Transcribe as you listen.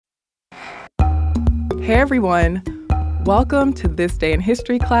Hey everyone, welcome to This Day in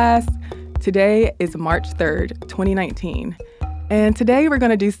History class. Today is March 3rd, 2019. And today we're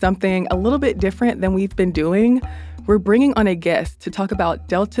going to do something a little bit different than we've been doing. We're bringing on a guest to talk about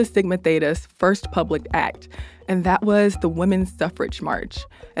Delta Sigma Theta's first public act, and that was the Women's Suffrage March,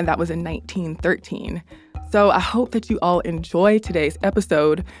 and that was in 1913. So I hope that you all enjoy today's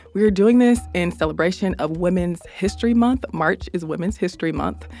episode. We are doing this in celebration of Women's History Month. March is Women's History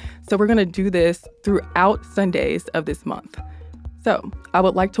Month. So we're going to do this throughout Sundays of this month. So I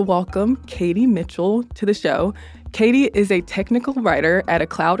would like to welcome Katie Mitchell to the show. Katie is a technical writer at a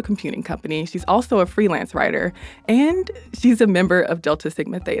cloud computing company. She's also a freelance writer, and she's a member of Delta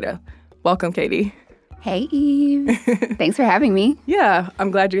Sigma Theta. Welcome, Katie. Hey, Eve. Thanks for having me. Yeah,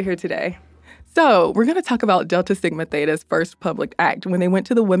 I'm glad you're here today. So we're going to talk about Delta Sigma Theta's first public act when they went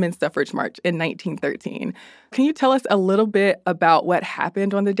to the Women's Suffrage March in 1913. Can you tell us a little bit about what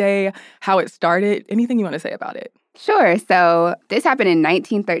happened on the day, how it started, anything you want to say about it? Sure. So this happened in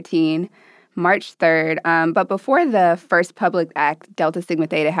 1913, March 3rd. But before the first public act, Delta Sigma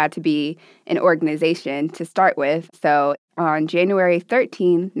Theta had to be an organization to start with. So on January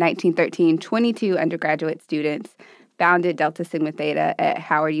 13, 1913, 22 undergraduate students founded Delta Sigma Theta at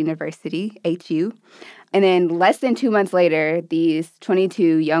Howard University, HU. And then less than 2 months later, these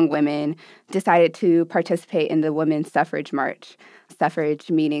 22 young women decided to participate in the Women's Suffrage March. Suffrage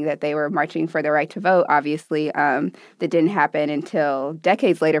meaning that they were marching for the right to vote, obviously. That didn't happen until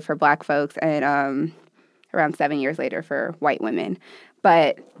decades later for Black folks and around 7 years later for white women.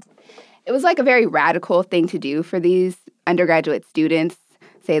 But it was like a very radical thing to do for these undergraduate students.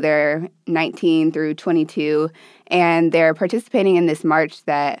 Say they're 19 through 22, and they're participating in this march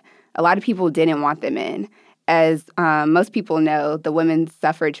that a lot of people didn't want them in. As most people know, the women's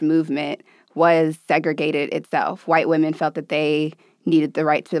suffrage movement was segregated itself. White women felt that they needed the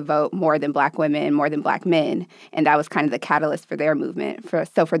right to vote more than Black women, more than Black men, and that was kind of the catalyst for their movement.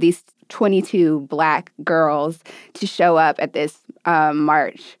 So for these 22 Black girls to show up at this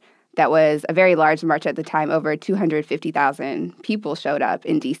march, that was a very large march at the time. Over 250,000 people showed up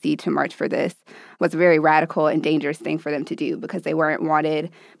in D.C. to march for this. Was a very radical and dangerous thing for them to do because they weren't wanted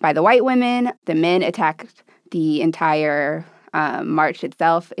by the white women. The men attacked the entire march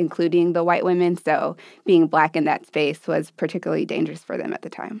itself, including the white women. So being Black in that space was particularly dangerous for them at the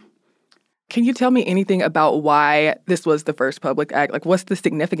time. Can you tell me anything about why this was the first public act? Like, what's the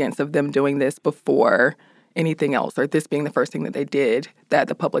significance of them doing this before anything else, or this being the first thing that they did that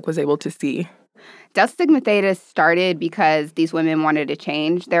the public was able to see? Delta Sigma Theta started because these women wanted to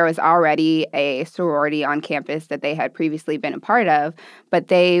change. There was already a sorority on campus that they had previously been a part of, but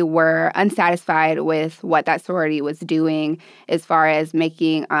they were unsatisfied with what that sorority was doing as far as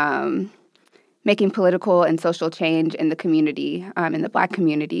making political and social change in the community, in the Black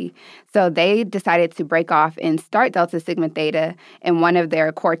community. So they decided to break off and start Delta Sigma Theta, and one of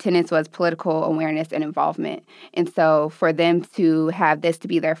their core tenets was political awareness and involvement. And so for them to have this to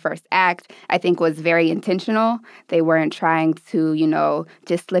be their first act, I think was very intentional. They weren't trying to,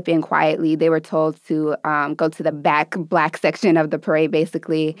 just slip in quietly. They were told to go to the back Black section of the parade,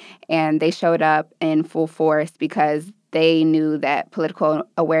 basically, and they showed up in full force because they knew that political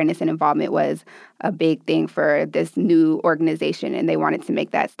awareness and involvement was a big thing for this new organization, and they wanted to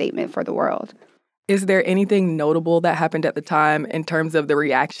make that statement for the world. Is there anything notable that happened at the time in terms of the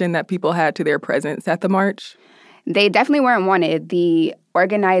reaction that people had to their presence at the march? They definitely weren't wanted. The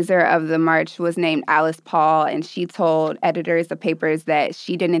organizer of the march was named Alice Paul, and she told editors of papers that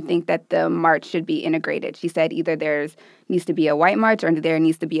she didn't think that the march should be integrated. She said either there needs to be a white march or there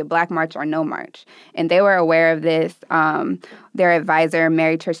needs to be a Black march or no march. And they were aware of this. Their advisor,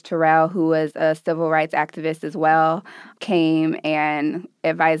 Mary Church Terrell, who was a civil rights activist as well, came and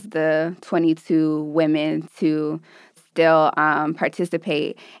advised the 22 women to still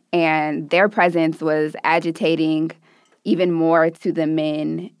participate. And their presence was agitating even more to the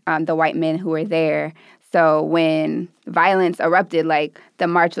men, the white men who were there. So when violence erupted, the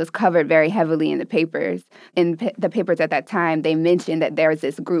march was covered very heavily in the papers. In the papers at that time, they mentioned that there was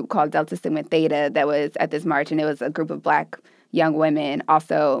this group called Delta Sigma Theta that was at this march, and it was a group of Black young women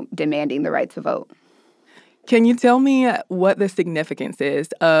also demanding the right to vote. Can you tell me what the significance is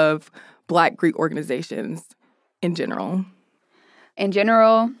of Black Greek organizations in general? In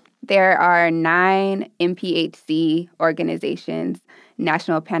general, there are 9 NPHC organizations,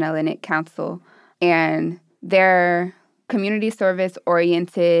 National Panhellenic Council, and they're community service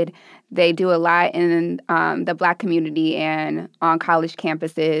oriented. They do a lot in the Black community and on college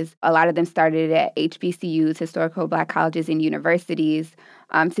campuses. A lot of them started at HBCUs, historical Black colleges and universities,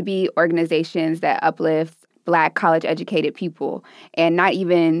 to be organizations that uplift Black college-educated people, and not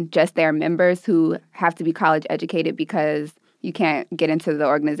even just their members who have to be college-educated because you can't get into the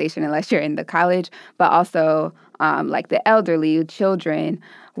organization unless you're in the college, but also like the elderly, children,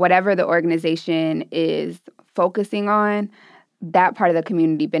 whatever the organization is focusing on, that part of the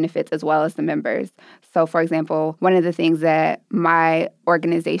community benefits as well as the members. So, for example, one of the things that my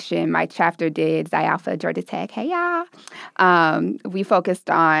organization, my chapter did, Xi Alpha Georgia Tech, hey y'all, we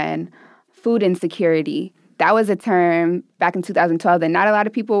focused on food insecurity. That was a term back in 2012 that not a lot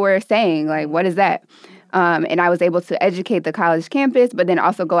of people were saying, like, what is that? And I was able to educate the college campus, but then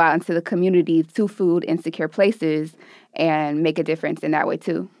also go out into the community to food insecure places and make a difference in that way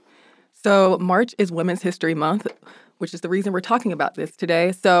too. So March is Women's History Month, which is the reason we're talking about this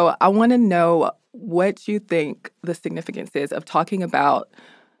today. So I want to know what you think the significance is of talking about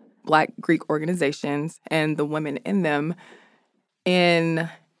Black Greek organizations and the women in them in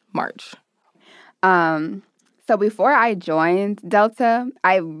March. So before I joined Delta,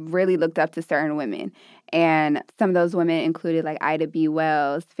 I really looked up to certain women. And some of those women included like Ida B.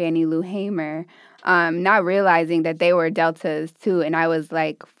 Wells, Fannie Lou Hamer, not realizing that they were Deltas too. And I was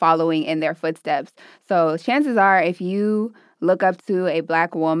like following in their footsteps. So chances are if you look up to a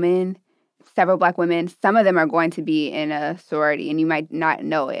Black woman, several Black women, some of them are going to be in a sorority and you might not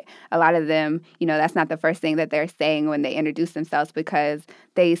know it. A lot of them, that's not the first thing that they're saying when they introduce themselves because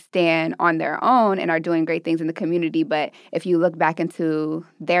they stand on their own and are doing great things in the community. But if you look back into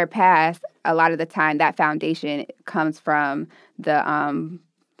their past, a lot of the time that foundation comes from the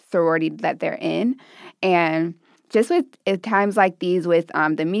sorority that they're in. And just with at times like these, with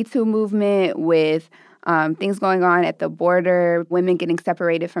the Me Too movement, with things going on at the border, women getting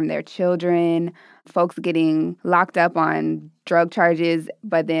separated from their children, folks getting locked up on drug charges,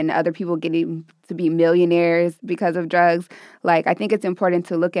 but then other people getting to be millionaires because of drugs. Like, I think it's important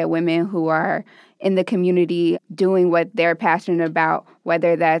to look at women who are in the community doing what they're passionate about,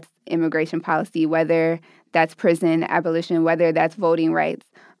 whether that's immigration policy, whether that's prison abolition, whether that's voting rights,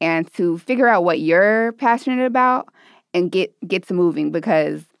 and to figure out what you're passionate about and get to moving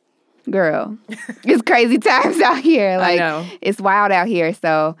because girl, it's crazy times out here. Like, I know. It's wild out here.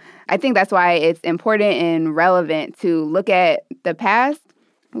 So I think that's why it's important and relevant to look at the past,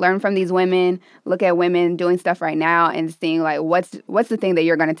 learn from these women, look at women doing stuff right now and seeing like what's the thing that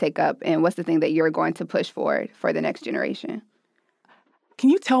you're going to take up and what's the thing that you're going to push forward for the next generation. Can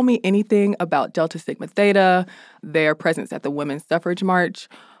you tell me anything about Delta Sigma Theta, their presence at the Women's Suffrage March,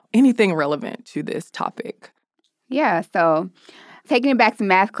 anything relevant to this topic? Yeah, so taking it back to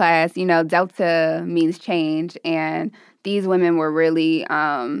math class, Delta means change, and these women were really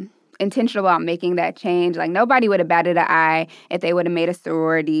intentional about making that change. Like, nobody would have batted an eye if they would have made a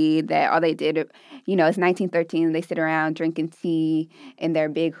sorority that all they did, it's 1913, they sit around drinking tea in their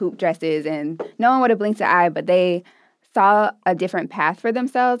big hoop dresses, and no one would have blinked an eye, but they saw a different path for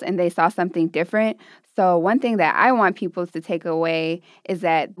themselves, and they saw something different. So one thing that I want people to take away is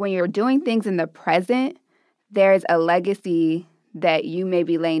that when you're doing things in the present, there's a legacy that you may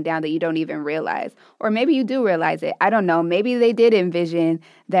be laying down that you don't even realize. Or maybe you do realize it. I don't know. Maybe they did envision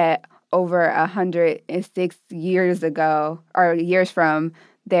that over 106 years ago, or years from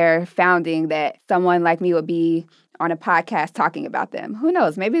their founding, that someone like me would be on a podcast talking about them. Who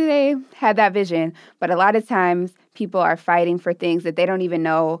knows? Maybe they had that vision. But a lot of times people are fighting for things that they don't even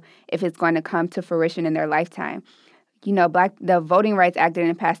know if it's going to come to fruition in their lifetime. The Voting Rights Act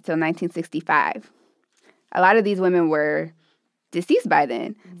didn't pass till 1965. A lot of these women were deceased by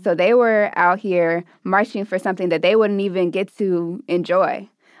then. Mm-hmm. So they were out here marching for something that they wouldn't even get to enjoy.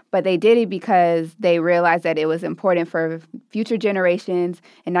 But they did it because they realized that it was important for future generations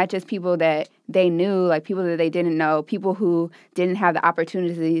and not just people that they knew, like people that they didn't know, people who didn't have the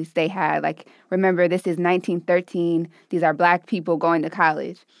opportunities they had. Like, remember, this is 1913. These are Black people going to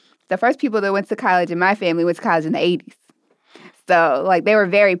college. The first people that went to college in my family went to college in the 80s. So, like, they were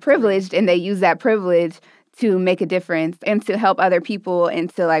very privileged, and they used that privilege to make a difference and to help other people and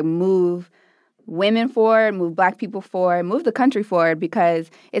to, like, move women forward, move Black people forward, move the country forward,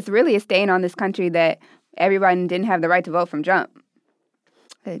 because it's really a stain on this country that everyone didn't have the right to vote from jump.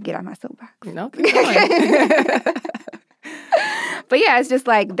 Get out my soapbox. No, keep going. But yeah, it's just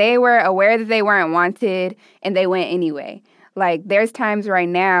like they were aware that they weren't wanted and they went anyway. Like, there's times right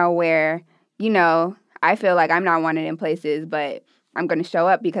now where, I feel like I'm not wanted in places, but I'm going to show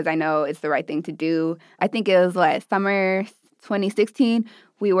up because I know it's the right thing to do. I think it was summer 2016,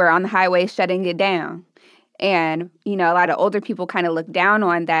 we were on the highway shutting it down. And, a lot of older people kind of look down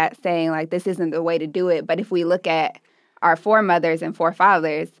on that, saying, like, this isn't the way to do it. But if we look at our foremothers and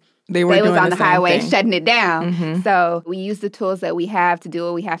forefathers, they was on the highway shutting it down. Mm-hmm. So we use the tools that we have to do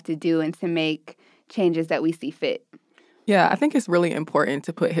what we have to do and to make changes that we see fit. Yeah, I think it's really important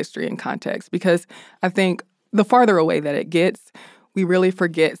to put history in context because I think the farther away that it gets, we really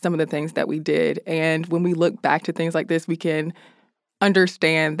forget some of the things that we did. And when we look back to things like this, we can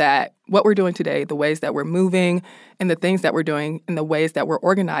understand that what we're doing today, the ways that we're moving and the things that we're doing and the ways that we're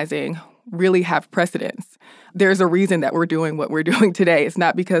organizing really have precedence. There's a reason that we're doing what we're doing today. It's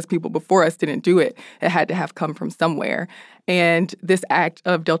not because people before us didn't do it. It had to have come from somewhere. And this act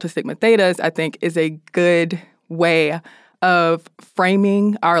of Delta Sigma Thetas, I think, is a good way of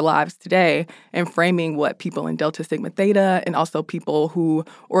framing our lives today and framing what people in Delta Sigma Theta and also people who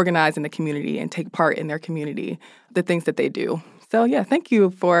organize in the community and take part in their community, the things that they do. So yeah, thank you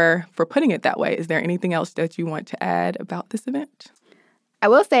for putting it that way. Is there anything else that you want to add about this event? I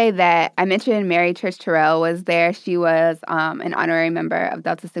will say that I mentioned Mary Church Terrell was there. She was an honorary member of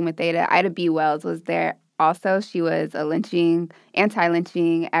Delta Sigma Theta. Ida B. Wells was there also. She was a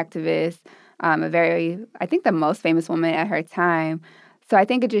anti-lynching activist, I think the most famous woman at her time. So I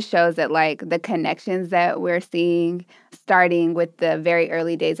think it just shows that, like, the connections that we're seeing, starting with the very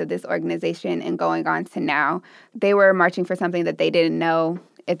early days of this organization and going on to now, they were marching for something that they didn't know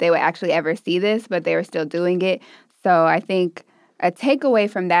if they would actually ever see this, but they were still doing it. So I think a takeaway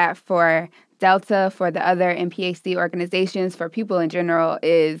from that for Delta, for the other NPHC organizations, for people in general,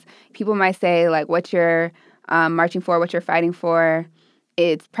 is people might say, like, what you're marching for, what you're fighting for,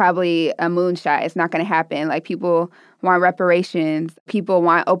 it's probably a moonshot. It's not going to happen. Like, people want reparations. People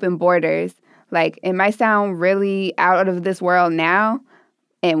want open borders. Like, it might sound really out of this world now,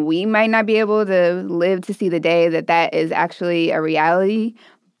 and we might not be able to live to see the day that that is actually a reality.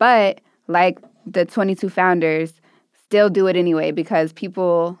 But like the 22 founders, still do it anyway, because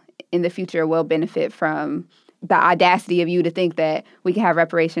people in the future will benefit from the audacity of you to think that we can have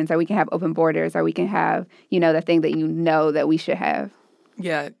reparations or we can have open borders or we can have, the thing that we should have.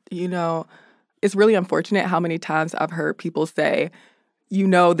 Yeah, it's really unfortunate how many times I've heard people say,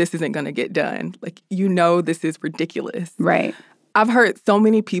 this isn't going to get done. Like, this is ridiculous. Right. I've heard so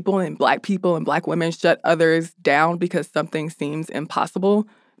many people and Black women shut others down because something seems impossible.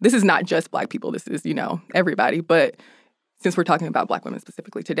 This is not just Black people. This is, everybody. But since we're talking about Black women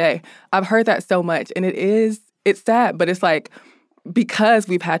specifically today, I've heard that so much. And it's sad, but it's like, because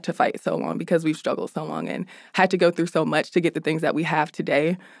we've had to fight so long, because we've struggled so long and had to go through so much to get the things that we have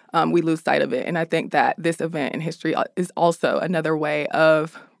today, we lose sight of it. And I think that this event in history is also another way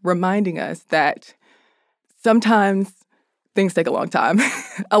of reminding us that sometimes things take a long time.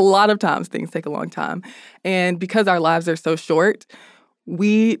 A lot of times things take a long time. And because our lives are so short,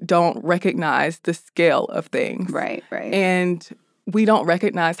 we don't recognize the scale of things. Right. And we don't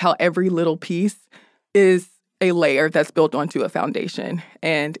recognize how every little piece is a layer that's built onto a foundation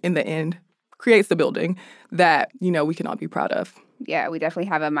and in the end creates the building that, we can all be proud of. Yeah, we definitely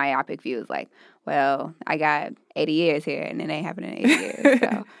have a myopic view. It's like, well, I got 80 years here and it ain't happening in 80 years.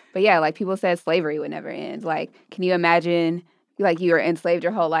 So. But yeah, like people said slavery would never end. Like, can you imagine, like, you were enslaved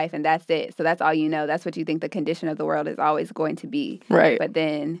your whole life and that's it. So that's all you know. That's what you think the condition of the world is always going to be. Right. But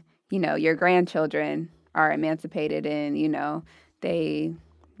then, your grandchildren are emancipated and,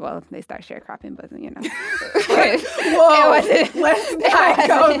 they start sharecropping, but, Whoa, let's not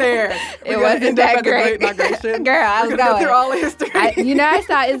go there. It wasn't that great. Great Migration. Girl, I was going. Go through all the history. I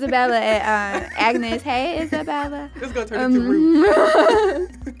saw Isabella at Agnes. Hey, Isabella. It's going to turn into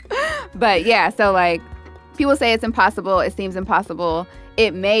Ruth. But, yeah, so, like, people say it's impossible. It seems impossible.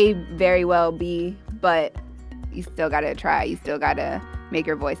 It may very well be, but you still got to try. You still got to make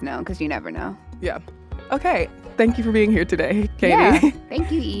your voice known because you never know. Yeah. Okay. Thank you for being here today, Katie. Yeah.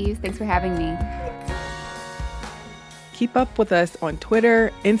 Thank you, Eve. Thanks for having me. Keep up with us on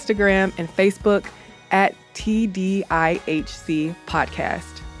Twitter, Instagram, and Facebook at TDIHC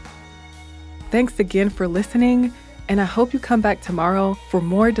Podcast. Thanks again for listening, and I hope you come back tomorrow for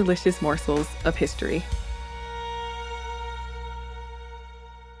more delicious morsels of history.